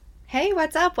Hey,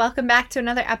 what's up? Welcome back to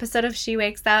another episode of She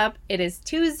Wakes Up. It is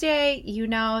Tuesday. You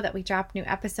know that we drop new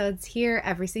episodes here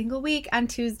every single week. On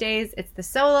Tuesdays, it's the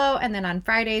solo, and then on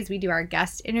Fridays, we do our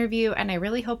guest interview, and I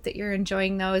really hope that you're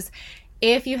enjoying those.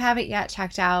 If you haven't yet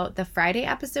checked out the Friday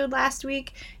episode last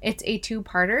week, it's a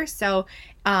two-parter, so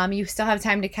you still have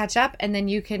time to catch up, and then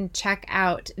you can check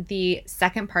out the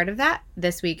second part of that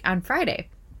this week on Friday.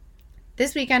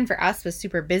 This weekend for us was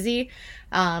super busy.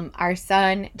 Our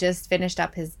son just finished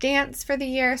up his dance for the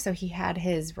year, so he had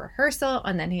his rehearsal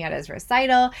and then he had his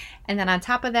recital. And then on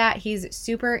top of that, he's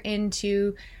super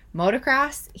into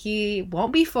motocross. He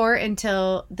won't be 4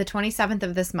 until the 27th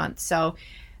of this month. So,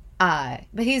 but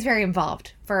he's very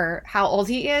involved for how old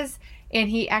he is. And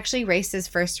he actually raced his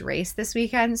first race this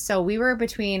weekend. So we were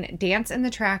between dance and the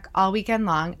track all weekend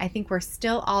long. I think we're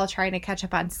still all trying to catch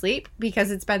up on sleep because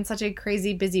it's been such a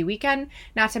crazy busy weekend.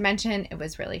 Not to mention it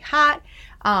was really hot.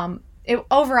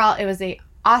 Overall, it was a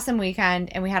awesome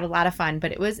weekend and we had a lot of fun,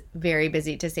 but it was very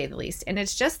busy to say the least. And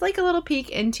it's just like a little peek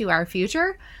into our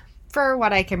future for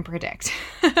what I can predict.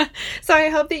 So I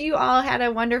hope that you all had a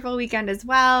wonderful weekend as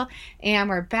well. And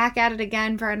we're back at it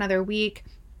again for another week.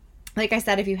 Like I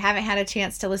said, if you haven't had a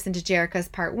chance to listen to Jerica's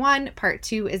part 1, part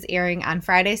 2 is airing on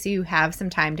Friday, so you have some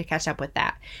time to catch up with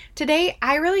that. Today,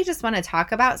 I really just want to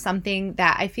talk about something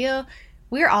that I feel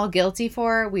we're all guilty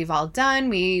for, we've all done,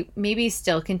 we maybe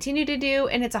still continue to do,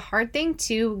 and it's a hard thing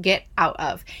to get out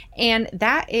of. And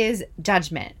that is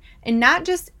judgment. And not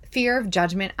just fear of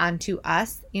judgment onto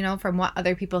us, from what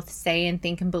other people say and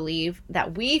think and believe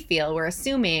that we feel, we're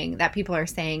assuming that people are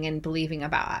saying and believing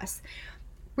about us.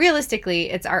 Realistically,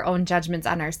 it's our own judgments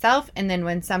on ourselves, and then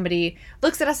when somebody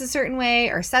looks at us a certain way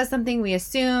or says something, we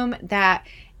assume that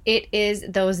it is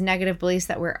those negative beliefs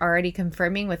that we're already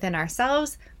confirming within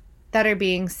ourselves that are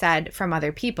being said from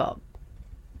other people.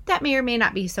 That may or may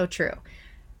not be so true.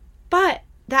 But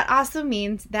that also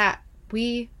means that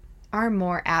we are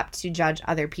more apt to judge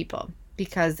other people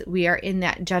because we are in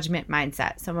that judgment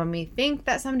mindset. So when we think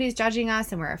that somebody's judging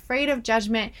us and we're afraid of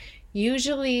judgment,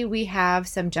 usually we have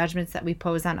some judgments that we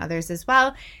pose on others as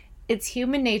well. It's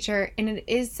human nature, and it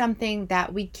is something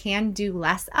that we can do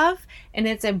less of, and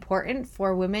it's important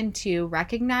for women to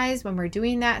recognize when we're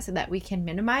doing that so that we can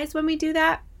minimize when we do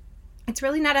that. It's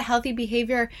really not a healthy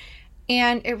behavior,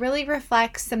 and it really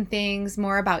reflects some things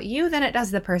more about you than it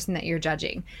does the person that you're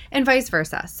judging, and vice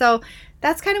versa. So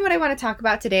that's kind of what I want to talk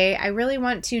about today. I really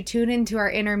want to tune into our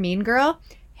inner mean girl,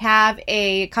 have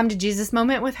a come to Jesus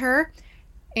moment with her,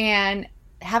 and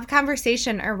have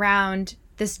conversation around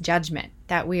this judgment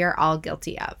that we are all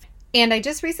guilty of. And I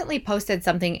just recently posted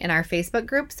something in our Facebook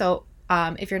group. So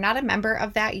if you're not a member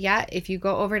of that yet, if you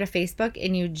go over to Facebook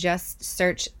and you just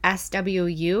search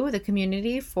SWU, the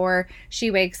community for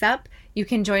She Wakes Up, you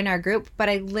can join our group. But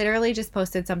I literally just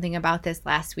posted something about this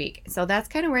last week. So that's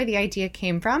kind of where the idea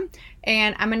came from.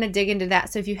 And I'm going to dig into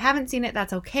that. So if you haven't seen it,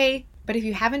 that's okay. But if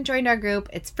you haven't joined our group,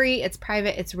 it's free, it's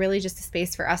private, it's really just a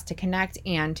space for us to connect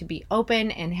and to be open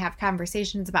and have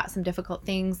conversations about some difficult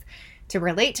things, to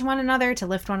relate to one another, to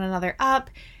lift one another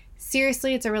up.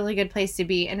 Seriously, it's a really good place to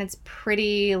be, and it's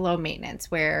pretty low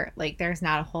maintenance where there's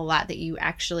not a whole lot that you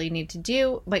actually need to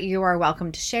do, but you are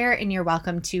welcome to share and you're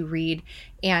welcome to read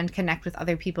and connect with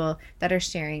other people that are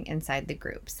sharing inside the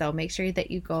group. So make sure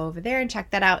that you go over there and check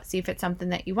that out, see if it's something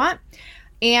that you want.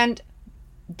 And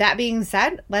that being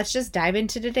said, let's just dive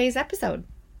into today's episode.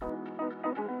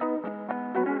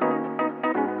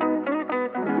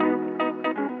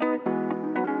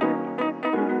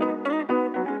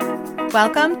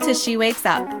 Welcome to She Wakes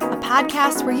Up, a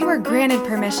podcast where you are granted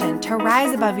permission to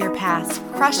rise above your past,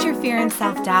 crush your fear and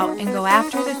self-doubt, and go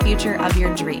after the future of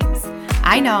your dreams.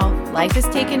 I know life has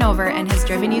taken over and has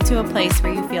driven you to a place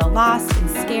where you feel lost and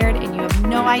scared and you have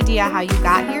no idea how you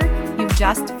got here. You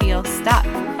just feel stuck.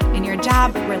 In your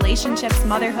job, relationships,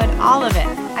 motherhood, all of it.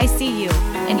 I see you,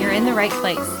 and you're in the right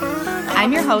place.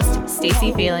 I'm your host,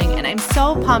 Stacey Failing, and I'm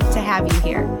so pumped to have you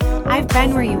here. I've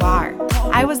been where you are.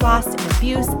 I was lost in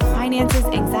abuse, finances,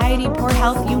 anxiety, poor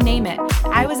health, you name it.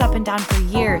 I was up and down for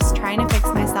years trying to fix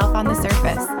myself on the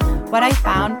surface. What I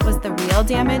found was the real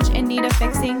damage in need of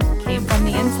fixing came from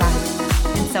the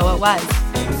inside. And so it was.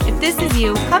 If this is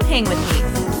you, come hang with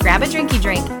me. Grab a drinky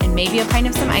drink and maybe a pint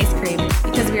of some ice cream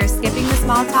because we are skipping the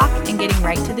small talk and getting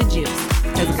right to the juice.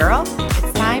 Because girl,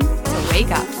 it's time to wake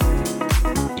up.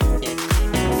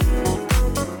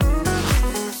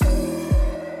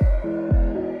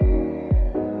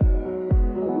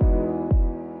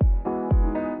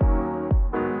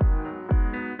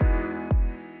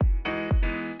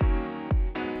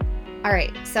 All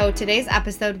right, so today's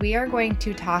episode, we are going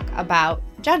to talk about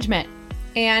judgment.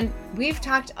 And we've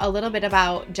talked a little bit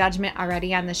about judgment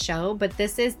already on the show, but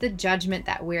this is the judgment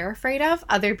that we're afraid of,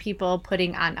 other people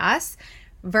putting on us,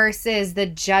 versus the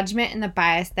judgment and the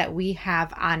bias that we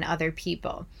have on other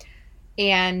people.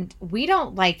 And we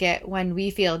don't like it when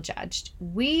we feel judged.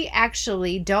 We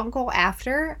actually don't go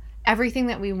after everything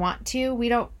that we want to. We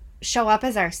don't show up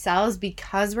as ourselves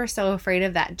because we're so afraid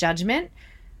of that judgment.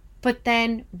 But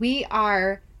then we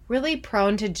are really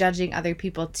prone to judging other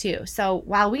people too. So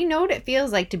while we know what it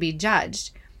feels like to be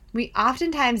judged, we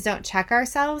oftentimes don't check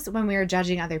ourselves when we are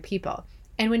judging other people.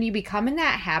 And when you become in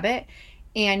that habit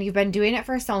and you've been doing it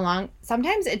for so long,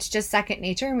 sometimes it's just second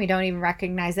nature and we don't even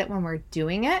recognize it when we're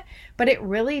doing it. But it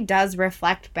really does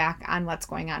reflect back on what's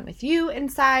going on with you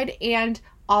inside, and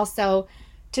also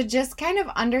to just kind of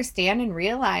understand and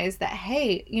realize that,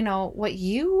 hey, what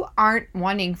you aren't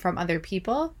wanting from other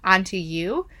people onto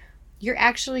you, you're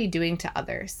actually doing to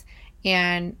others.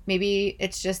 And maybe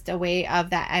it's just a way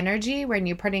of that energy when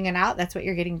you're putting it out, that's what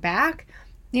you're getting back.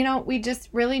 We just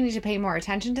really need to pay more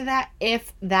attention to that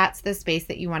if that's the space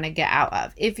that you want to get out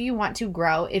of. If you want to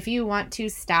grow, if you want to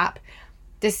stop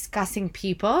discussing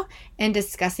people and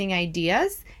discussing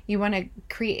ideas, you want to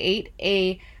create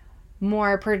a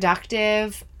more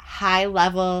productive,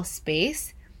 high-level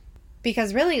space,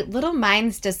 because really little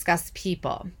minds discuss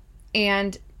people.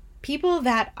 And people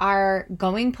that are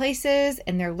going places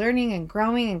and they're learning and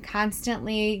growing and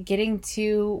constantly getting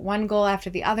to one goal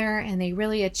after the other, and they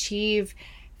really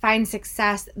find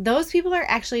success, those people are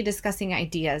actually discussing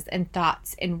ideas and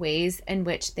thoughts and ways in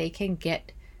which they can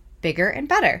get bigger and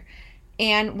better.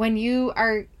 And when you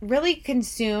are really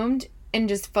consumed and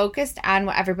just focused on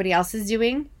what everybody else is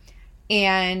doing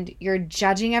and you're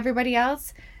judging everybody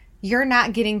else, you're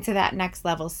not getting to that next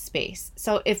level space.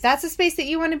 So if that's a space that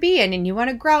you want to be in and you want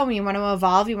to grow and you want to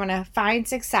evolve, you want to find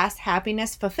success,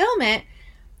 happiness, fulfillment,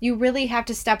 you really have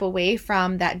to step away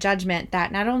from that judgment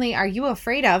that not only are you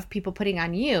afraid of people putting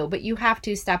on you, but you have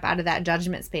to step out of that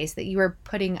judgment space that you are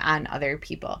putting on other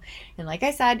people. And like I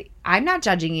said, I'm not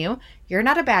judging you. You're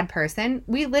not a bad person.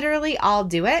 We literally all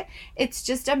do it. It's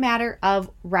just a matter of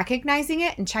recognizing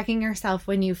it and checking yourself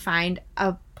when you find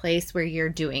a place where you're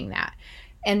doing that.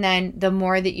 And then the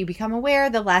more that you become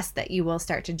aware, the less that you will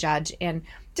start to judge, and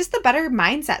just the better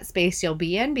mindset space you'll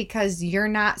be in because you're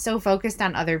not so focused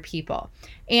on other people.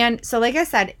 And so, like I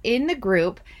said, in the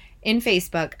group in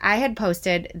Facebook, I had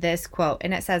posted this quote,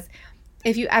 and it says,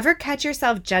 "If you ever catch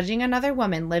yourself judging another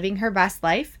woman living her best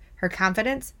life, her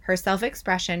confidence, her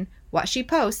self-expression, what she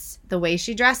posts, the way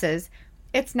she dresses,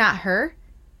 it's not her,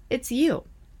 it's you.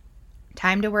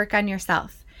 Time to work on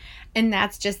yourself." And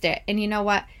that's just it. And you know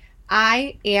what?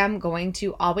 I am going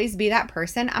to always be that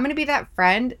person. I'm going to be that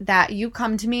friend that you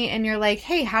come to me and you're like,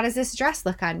 "Hey, how does this dress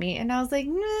look on me?" And I was like,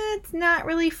 "Nah, it's not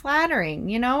really flattering.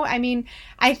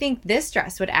 I think this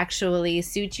dress would actually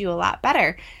suit you a lot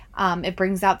better. It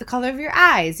brings out the color of your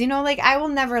eyes." I will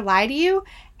never lie to you,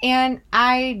 and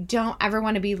I don't ever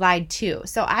want to be lied to.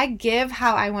 So I give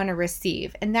how I want to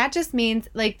receive. And that just means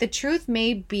the truth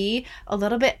may be a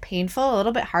little bit painful, a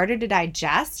little bit harder to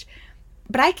digest,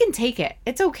 but I can take it.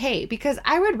 It's okay, because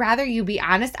I would rather you be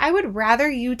honest. I would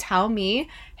rather you tell me,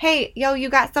 "Hey, you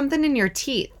got something in your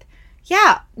teeth."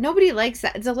 Yeah, nobody likes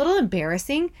that. It's a little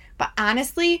embarrassing, but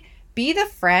honestly, be the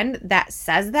friend that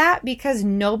says that, because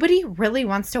nobody really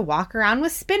wants to walk around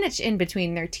with spinach in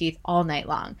between their teeth all night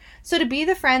long. So to be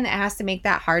the friend that has to make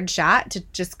that hard shot to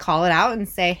just call it out and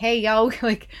say, "Hey,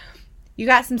 you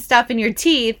got some stuff in your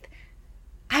teeth,"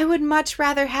 I would much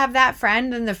rather have that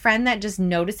friend than the friend that just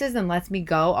notices and lets me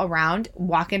go around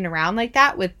walking around like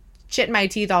that with shit in my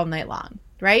teeth all night long,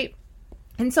 right?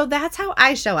 And so that's how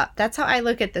I show up. That's how I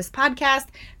look at this podcast.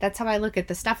 That's how I look at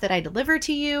the stuff that I deliver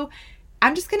to you.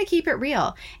 I'm just going to keep it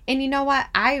real. And you know what?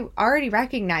 I already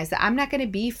recognize that I'm not going to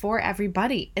be for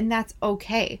everybody, and that's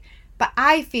okay. But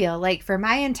I feel like for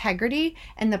my integrity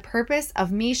and the purpose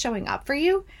of me showing up for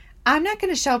you, I'm not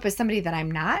going to show up as somebody that I'm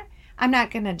not. I'm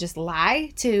not going to just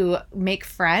lie to make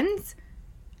friends.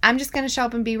 I'm just going to show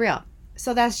up and be real.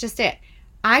 So that's just it.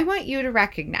 I want you to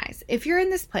recognize if you're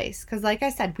in this place, because like I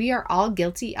said, we are all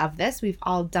guilty of this. We've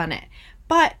all done it.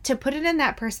 But to put it in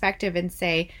that perspective and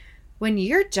say, when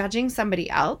you're judging somebody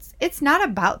else, it's not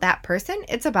about that person.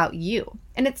 It's about you.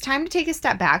 And it's time to take a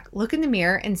step back, look in the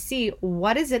mirror, and see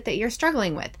what is it that you're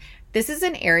struggling with. This is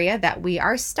an area that we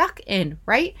are stuck in,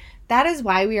 right? That is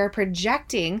why we are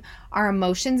projecting our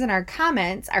emotions and our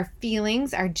comments, our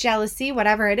feelings, our jealousy,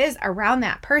 whatever it is around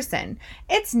that person.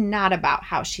 It's not about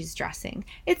how she's dressing.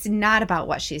 It's not about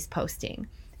what she's posting.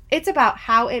 It's about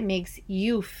how it makes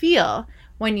you feel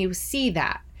when you see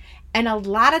that. And a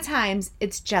lot of times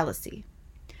it's jealousy.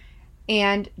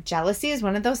 And jealousy is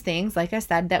one of those things, like I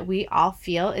said, that we all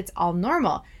feel. It's all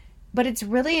normal. But it's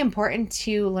really important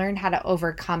to learn how to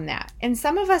overcome that. And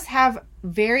some of us have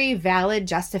very valid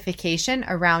justification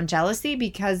around jealousy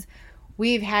because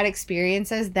we've had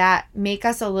experiences that make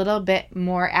us a little bit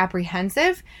more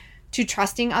apprehensive to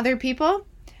trusting other people.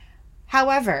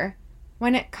 However,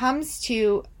 when it comes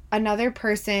to another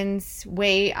person's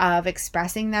way of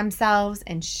expressing themselves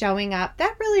and showing up,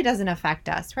 that really doesn't affect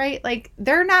us, right? Like,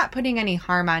 they're not putting any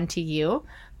harm onto you.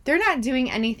 They're not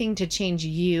doing anything to change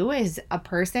you as a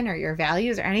person or your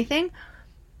values or anything.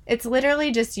 It's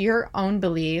literally just your own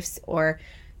beliefs or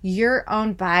your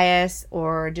own bias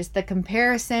or just the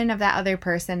comparison of that other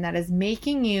person that is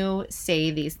making you say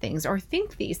these things or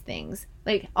think these things.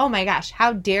 Like, oh my gosh,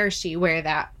 how dare she wear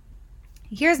that?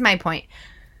 Here's my point.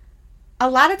 A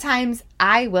lot of times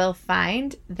I will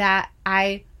find that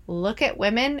I look at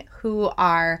women who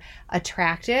are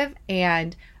attractive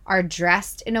and are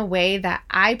dressed in a way that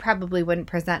I probably wouldn't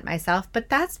present myself, but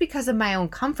that's because of my own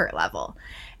comfort level.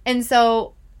 And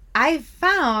so I've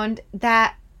found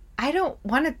that I don't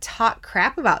want to talk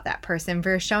crap about that person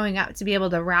for showing up to be able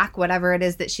to rock whatever it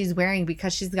is that she's wearing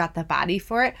because she's got the body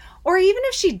for it. Or even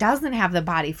if she doesn't have the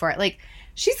body for it, like,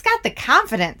 she's got the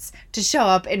confidence to show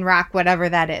up and rock whatever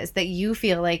that is that you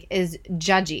feel like is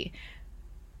judgy.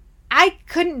 I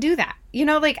couldn't do that.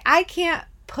 Like, I can't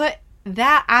put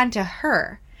that onto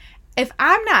her. If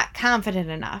I'm not confident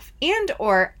enough and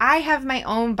or I have my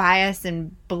own bias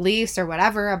and beliefs or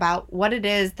whatever about what it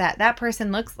is that that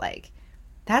person looks like,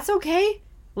 that's okay.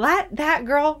 Let that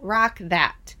girl rock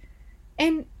that.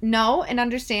 And know and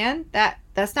understand that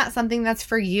that's not something that's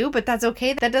for you, but that's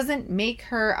okay. That doesn't make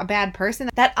her a bad person.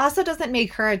 That also doesn't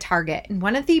make her a target. And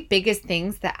one of the biggest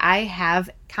things that I have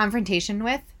confrontation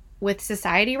with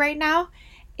society right now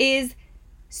is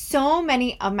so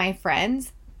many of my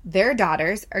friends, their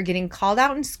daughters are getting called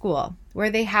out in school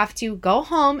where they have to go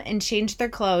home and change their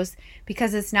clothes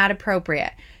because it's not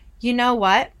appropriate. You know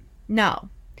what? No.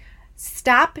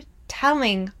 Stop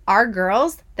telling our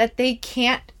girls that they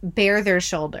can't bare their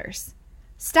shoulders.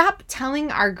 Stop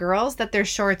telling our girls that their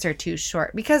shorts are too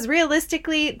short because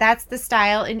realistically, that's the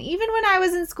style. And even when I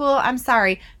was in school, I'm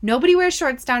sorry, nobody wears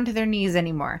shorts down to their knees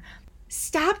anymore.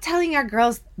 Stop telling our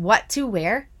girls what to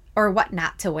wear or what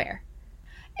not to wear.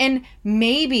 And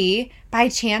maybe by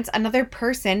chance, another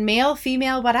person, male,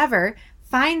 female, whatever,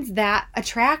 finds that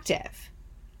attractive.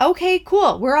 Okay,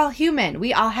 cool. We're all human.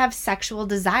 We all have sexual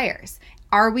desires.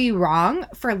 Are we wrong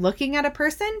for looking at a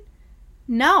person?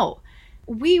 No.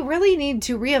 We really need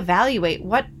to reevaluate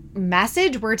what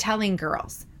message we're telling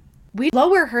girls. We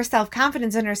lower her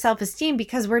self-confidence and her self-esteem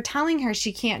because we're telling her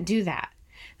she can't do that.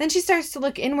 Then she starts to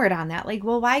look inward on that. Like,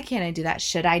 well, why can't I do that?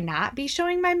 Should I not be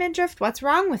showing my midriff? What's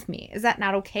wrong with me? Is that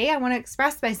not okay? I want to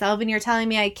express myself and you're telling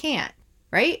me I can't,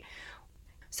 right?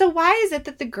 So why is it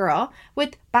that the girl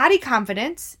with body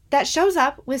confidence that shows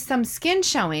up with some skin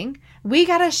showing, we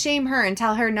got to shame her and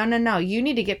tell her, no, you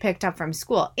need to get picked up from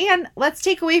school. And let's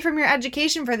take away from your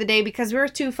education for the day because we're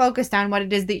too focused on what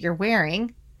it is that you're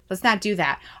wearing. Let's not do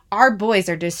that. Our boys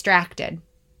are distracted.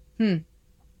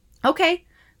 Okay,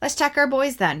 let's check our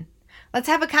boys then. Let's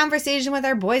have a conversation with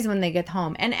our boys when they get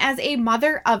home. And as a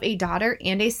mother of a daughter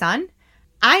and a son,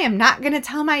 I am not going to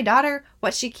tell my daughter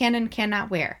what she can and cannot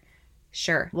wear.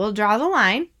 Sure, we'll draw the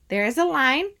line. There is a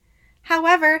line.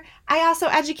 However, I also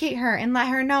educate her and let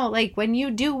her know, like, when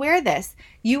you do wear this,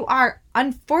 you are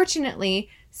unfortunately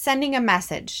sending a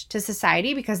message to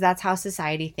society because that's how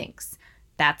society thinks.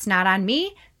 That's not on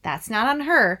me. That's not on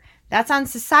her. That's on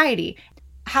society.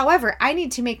 However, I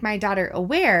need to make my daughter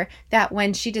aware that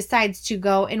when she decides to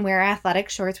go and wear athletic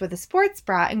shorts with a sports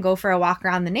bra and go for a walk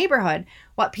around the neighborhood,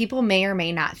 what people may or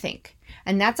may not think.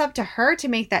 And that's up to her to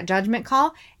make that judgment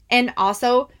call. And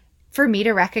also for me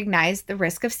to recognize the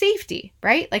risk of safety,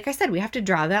 right? Like I said, we have to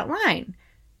draw that line.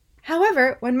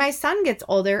 However, when my son gets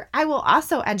older, I will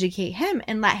also educate him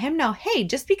and let him know, hey,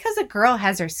 just because a girl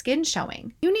has her skin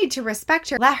showing, you need to respect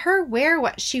her. Let her wear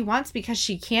what she wants because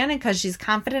she can and because she's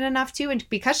confident enough to and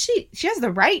because she has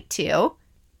the right to.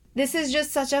 This is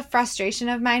just such a frustration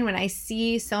of mine when I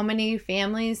see so many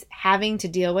families having to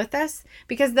deal with this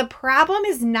because the problem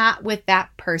is not with that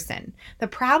person. The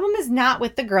problem is not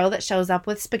with the girl that shows up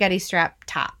with spaghetti strap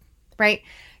top, right?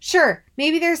 Sure,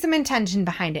 maybe there's some intention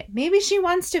behind it. Maybe she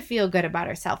wants to feel good about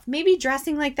herself. Maybe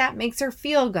dressing like that makes her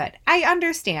feel good. I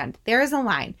understand. There is a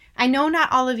line. I know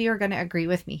not all of you are going to agree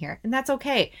with me here, and that's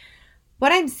okay.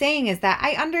 What I'm saying is that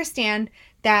I understand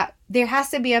that there has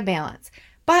to be a balance.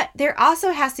 But there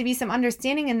also has to be some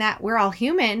understanding in that we're all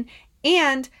human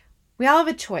and we all have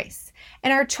a choice.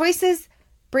 And our choices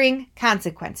bring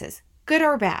consequences, good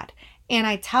or bad. And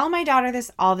I tell my daughter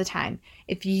this all the time.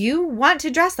 If you want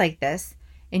to dress like this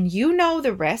and you know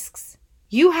the risks,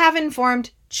 you have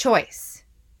informed choice.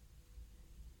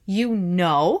 You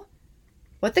know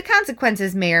what the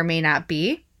consequences may or may not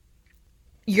be.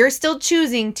 You're still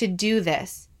choosing to do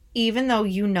this, even though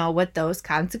you know what those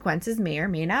consequences may or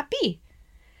may not be.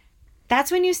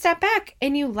 That's when you step back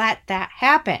and you let that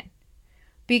happen.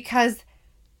 Because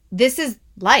this is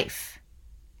life.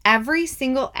 Every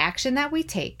single action that we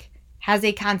take has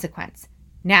a consequence,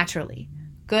 naturally,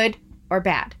 good or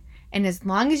bad. And as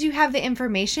long as you have the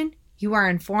information, you are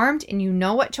informed and you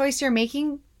know what choice you're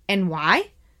making and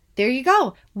why, there you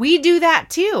go. We do that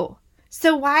too.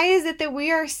 So why is it that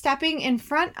we are stepping in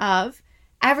front of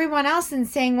everyone else and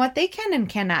saying what they can and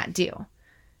cannot do?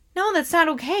 No, that's not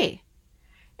okay.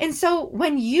 And so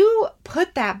when you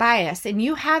put that bias and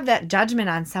you have that judgment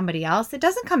on somebody else, it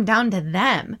doesn't come down to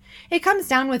them. It comes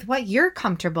down with what you're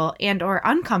comfortable and or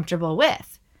uncomfortable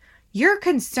with. You're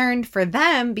concerned for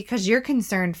them because you're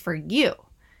concerned for you.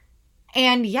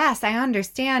 And yes, I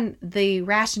understand the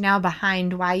rationale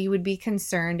behind why you would be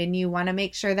concerned and you want to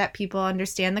make sure that people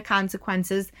understand the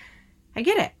consequences. I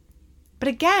get it. But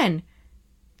again,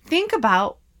 think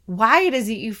about why it is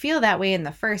that you feel that way in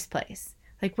the first place.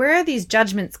 Like, where are these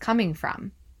judgments coming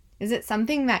from? Is it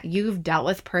something that you've dealt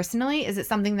with personally? Is it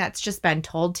something that's just been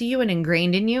told to you and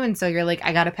ingrained in you? And so you're like,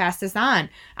 I got to pass this on.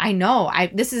 I know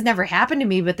this has never happened to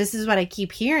me, but this is what I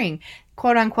keep hearing.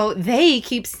 Quote unquote, they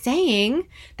keep saying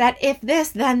that if this,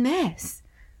 then this,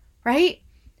 right?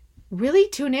 Really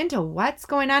tune into what's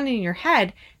going on in your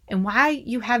head and why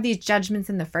you have these judgments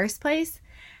in the first place.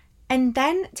 And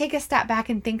then take a step back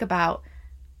and think about,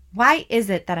 why is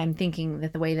it that I'm thinking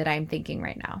the way that I'm thinking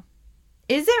right now?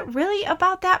 Is it really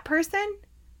about that person?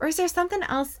 Or is there something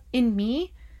else in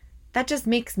me that just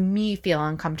makes me feel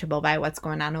uncomfortable by what's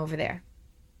going on over there?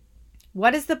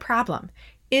 What is the problem?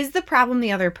 Is the problem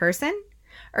the other person?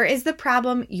 Or is the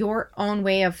problem your own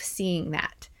way of seeing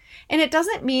that? And it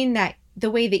doesn't mean that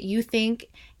the way that you think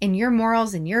and your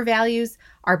morals and your values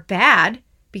are bad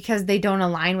because they don't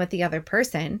align with the other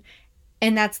person.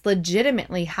 And that's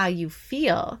legitimately how you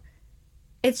feel.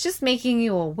 It's just making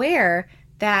you aware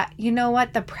that, you know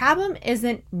what, the problem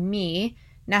isn't me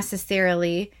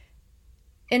necessarily,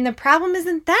 and the problem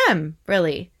isn't them,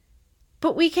 really.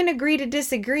 But we can agree to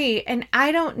disagree, and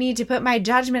I don't need to put my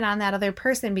judgment on that other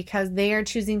person because they are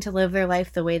choosing to live their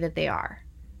life the way that they are,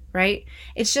 right?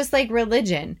 It's just like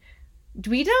religion.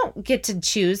 We don't get to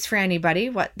choose for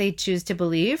anybody what they choose to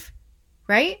believe,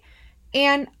 right?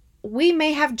 And we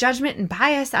may have judgment and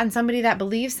bias on somebody that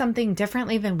believes something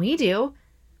differently than we do,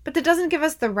 but that doesn't give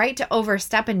us the right to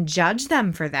overstep and judge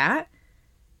them for that.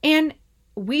 And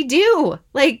we do.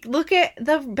 Like, look at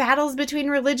the battles between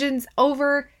religions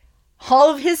over all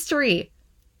of history.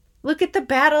 Look at the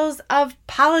battles of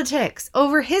politics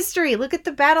over history. Look at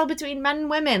the battle between men and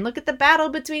women. Look at the battle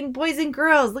between boys and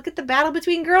girls. Look at the battle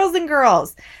between girls and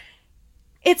girls.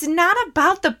 It's not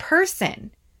about the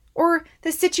person or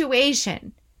the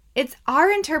situation. It's our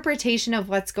interpretation of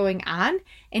what's going on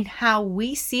and how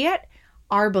we see it,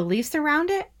 our beliefs around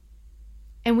it,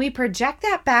 and we project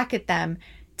that back at them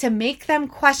to make them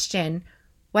question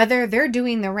whether they're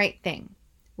doing the right thing,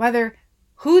 whether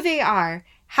who they are,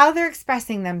 how they're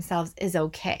expressing themselves is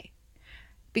okay.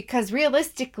 Because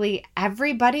realistically,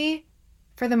 everybody,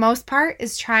 for the most part,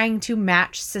 is trying to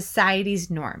match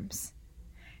society's norms.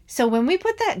 So when we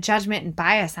put that judgment and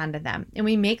bias onto them and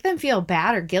we make them feel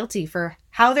bad or guilty for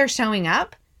how they're showing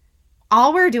up,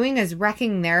 all we're doing is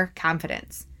wrecking their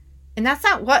confidence. And that's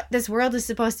not what this world is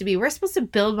supposed to be. We're supposed to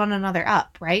build one another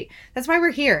up, right? That's why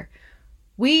we're here.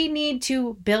 We need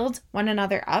to build one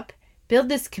another up, build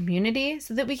this community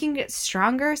so that we can get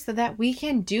stronger, so that we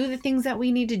can do the things that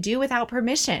we need to do without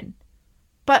permission.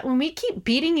 But when we keep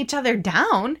beating each other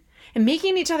down and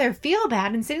making each other feel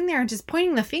bad and sitting there and just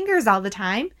pointing the fingers all the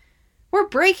time, we're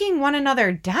breaking one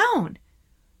another down.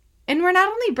 And we're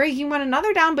not only breaking one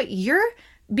another down, but you're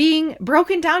being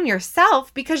broken down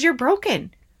yourself because you're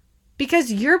broken.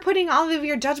 Because you're putting all of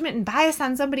your judgment and bias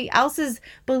on somebody else's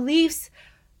beliefs,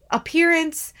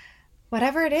 appearance,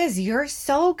 whatever it is. You're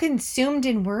so consumed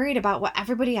and worried about what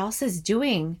everybody else is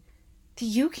doing that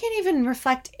you can't even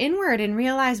reflect inward and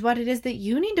realize what it is that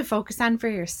you need to focus on for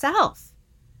yourself.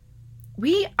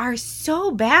 We are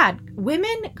so bad.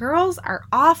 Women, girls are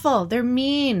awful. They're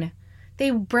mean.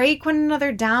 They break one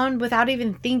another down without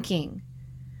even thinking.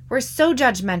 We're so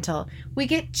judgmental. We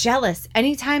get jealous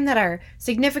anytime that our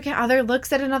significant other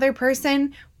looks at another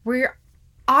person. We're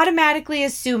automatically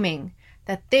assuming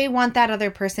that they want that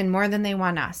other person more than they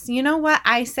want us. You know what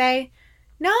I say?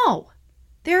 No.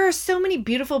 There are so many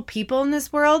beautiful people in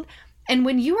this world, And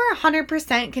when you are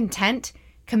 100% content,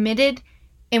 committed,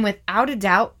 and without a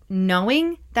doubt,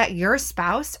 knowing that your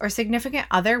spouse or significant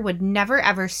other would never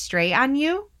ever stray on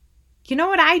you, you know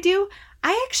what I do?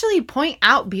 I actually point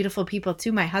out beautiful people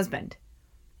to my husband.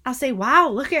 I'll say, wow,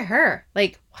 look at her.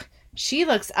 Like, she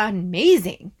looks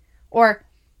amazing. Or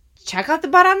check out the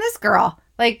butt on this girl.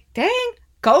 Like, dang,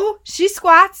 go, she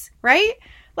squats, right?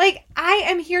 Like, I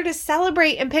am here to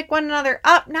celebrate and pick one another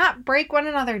up, not break one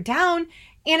another down.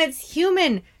 And it's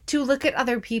human to look at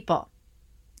other people.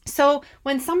 So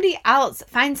when somebody else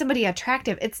finds somebody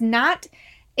attractive, it's not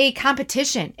a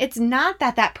competition. It's not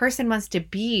that that person wants to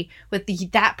be with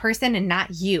that person and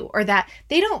not you, or that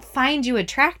they don't find you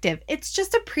attractive. It's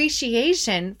just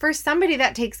appreciation for somebody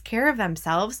that takes care of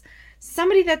themselves,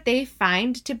 somebody that they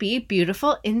find to be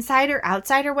beautiful inside or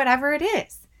outside or whatever it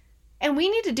is. And we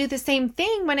need to do the same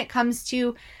thing when it comes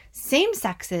to same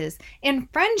sexes and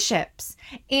friendships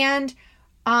and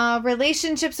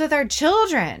relationships with our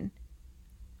children.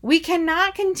 We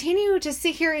cannot continue to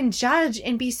sit here and judge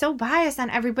and be so biased on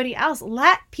everybody else.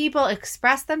 Let people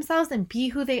express themselves and be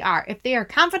who they are. If they are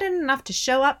confident enough to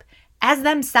show up as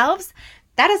themselves,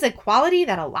 that is a quality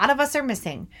that a lot of us are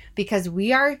missing because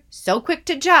we are so quick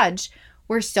to judge.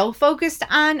 We're so focused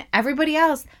on everybody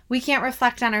else, we can't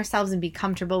reflect on ourselves and be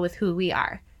comfortable with who we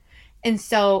are. And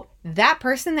so that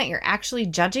person that you're actually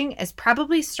judging is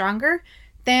probably stronger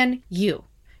than you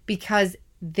because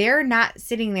they're not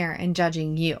sitting there and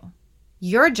judging you.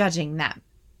 You're judging them.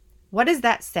 What does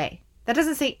that say? That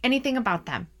doesn't say anything about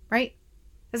them, right?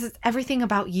 This is everything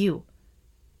about you.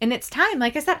 And it's time.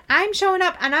 Like I said, I'm showing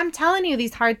up and I'm telling you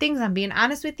these hard things. I'm being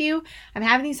honest with you. I'm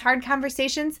having these hard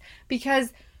conversations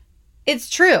because it's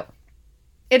true.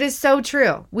 It is so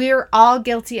true. We're all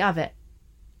guilty of it,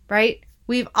 right?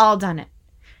 We've all done it.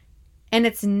 And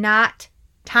it's not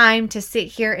time to sit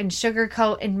here and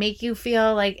sugarcoat and make you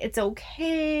feel like it's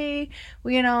okay,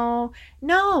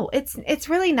 no, it's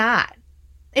really not.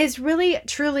 It's really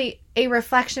truly a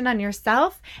reflection on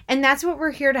yourself, and that's what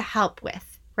we're here to help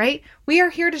with, right? We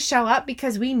are here to show up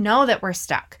because we know that we're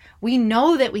stuck. We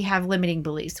know that we have limiting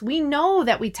beliefs. We know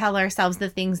that we tell ourselves the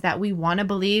things that we want to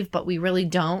believe, but we really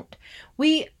don't.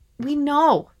 We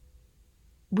know.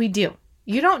 We do.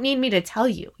 You don't need me to tell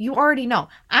you. You already know.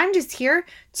 I'm just here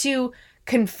to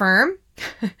confirm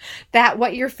that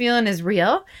what you're feeling is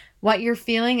real. What you're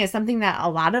feeling is something that a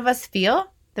lot of us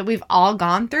feel, that we've all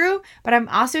gone through, but I'm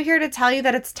also here to tell you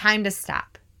that it's time to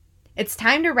stop. It's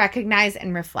time to recognize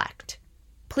and reflect.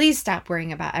 Please stop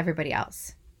worrying about everybody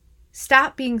else.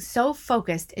 Stop being so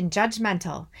focused and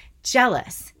judgmental,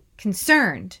 jealous,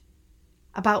 concerned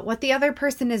about what the other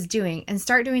person is doing and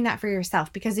start doing that for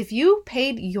yourself. Because if you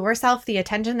paid yourself the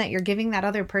attention that you're giving that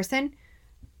other person,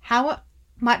 how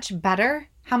much better,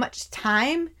 how much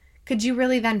time could you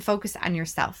really then focus on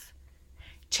yourself?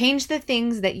 Change the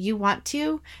things that you want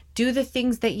to, do the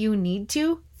things that you need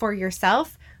to for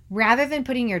yourself, rather than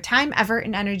putting your time, effort,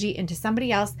 and energy into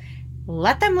somebody else.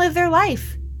 Let them live their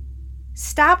life.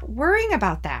 Stop worrying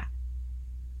about that.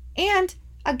 And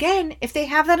again, if they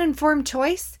have that informed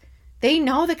choice, they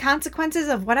know the consequences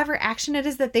of whatever action it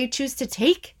is that they choose to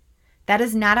take. That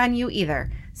is not on you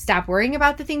either. Stop worrying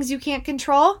about the things you can't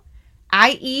control,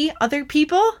 i.e. other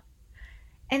people,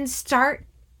 and start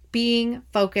being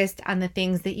focused on the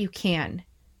things that you can,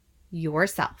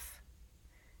 yourself.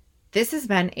 This has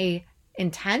been a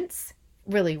intense,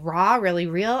 really raw, really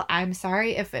real. I'm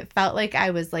sorry if it felt like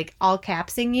I was like all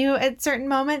capsing you at certain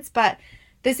moments, but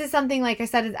this is something, like I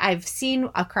said, I've seen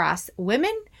across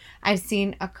women. I've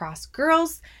seen across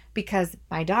girls because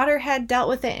my daughter had dealt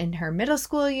with it in her middle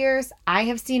school years. I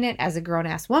have seen it as a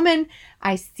grown-ass woman.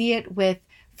 I see it with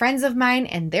friends of mine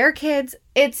and their kids.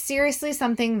 It's seriously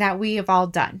something that we have all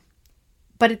done,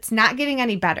 but it's not getting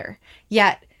any better.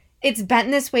 Yet it's been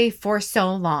this way for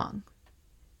so long.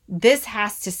 This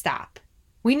has to stop.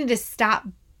 We need to stop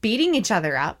beating each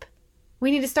other up.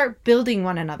 We need to start building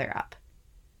one another up.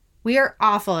 We are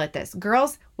awful at this.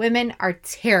 Girls, women are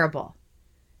terrible.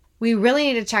 We really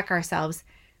need to check ourselves.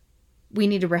 We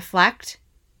need to reflect.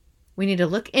 We need to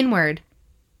look inward.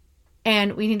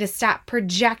 And we need to stop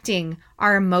projecting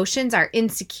our emotions, our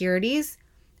insecurities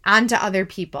onto other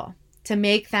people to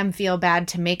make them feel bad,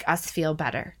 to make us feel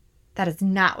better. That is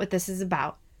not what this is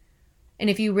about. And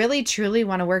if you really truly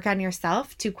want to work on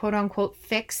yourself to quote unquote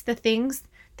fix the things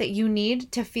that you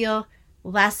need to feel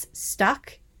less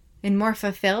stuck and more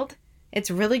fulfilled,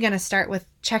 it's really going to start with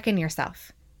checking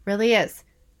yourself. Really is.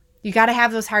 You got to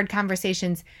have those hard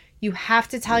conversations. You have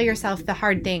to tell yourself the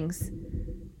hard things.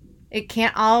 It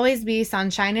can't always be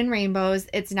sunshine and rainbows.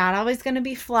 It's not always going to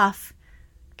be fluff.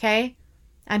 Okay?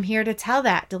 I'm here to tell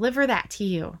that, deliver that to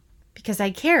you. because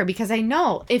I care, because I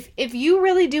know if you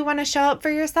really do want to show up for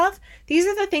yourself, these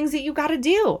are the things that you got to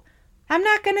do. I'm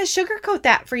not going to sugarcoat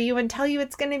that for you and tell you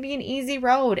it's going to be an easy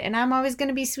road and I'm always going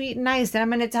to be sweet and nice and I'm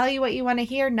going to tell you what you want to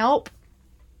hear. Nope.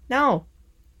 No.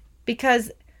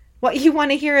 Because what you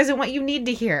want to hear isn't what you need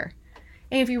to hear.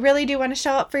 And if you really do want to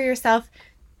show up for yourself,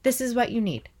 this is what you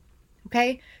need.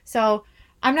 Okay? So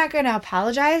I'm not going to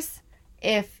apologize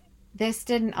if this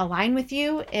didn't align with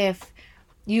you, if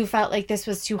you felt like this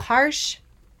was too harsh.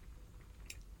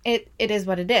 It is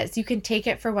what it is. You can take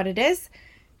it for what it is.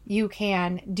 You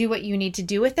can do what you need to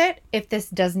do with it. If this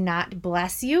does not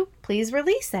bless you, please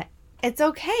release it. It's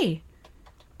okay.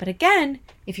 But again,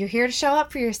 if you're here to show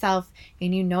up for yourself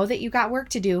and you know that you got work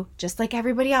to do, just like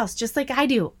everybody else, just like I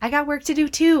do, I got work to do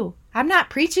too. I'm not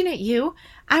preaching at you.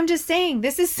 I'm just saying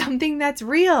this is something that's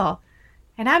real.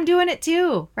 And I'm doing it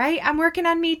too, right? I'm working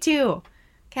on me too.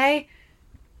 Okay?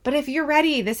 But if you're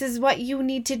ready, this is what you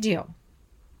need to do.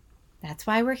 That's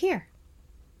why we're here.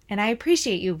 And I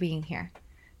appreciate you being here.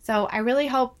 So I really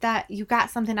hope that you got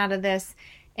something out of this.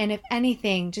 And if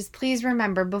anything, just please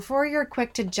remember, before you're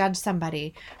quick to judge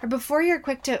somebody or before you're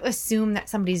quick to assume that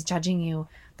somebody's judging you,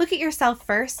 look at yourself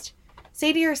first.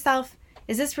 Say to yourself,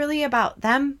 is this really about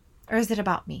them or is it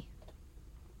about me?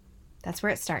 That's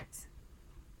where it starts.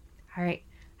 All right.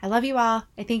 I love you all.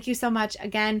 I thank you so much.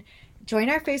 Again, join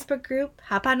our Facebook group.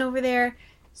 Hop on over there.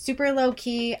 Super low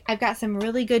key. I've got some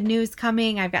really good news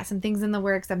coming. I've got some things in the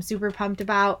works I'm super pumped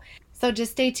about. So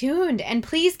just stay tuned and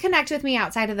please connect with me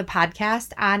outside of the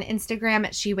podcast on Instagram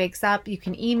at She Wakes Up. You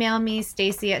can email me,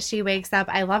 Stacy at She Wakes Up.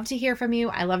 I love to hear from you.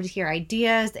 I love to hear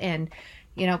ideas and,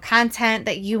 content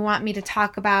that you want me to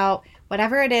talk about.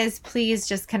 Whatever it is, please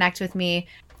just connect with me.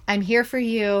 I'm here for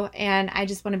you and I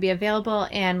just want to be available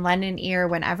and lend an ear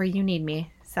whenever you need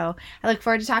me. So I look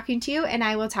forward to talking to you and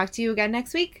I will talk to you again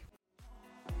next week.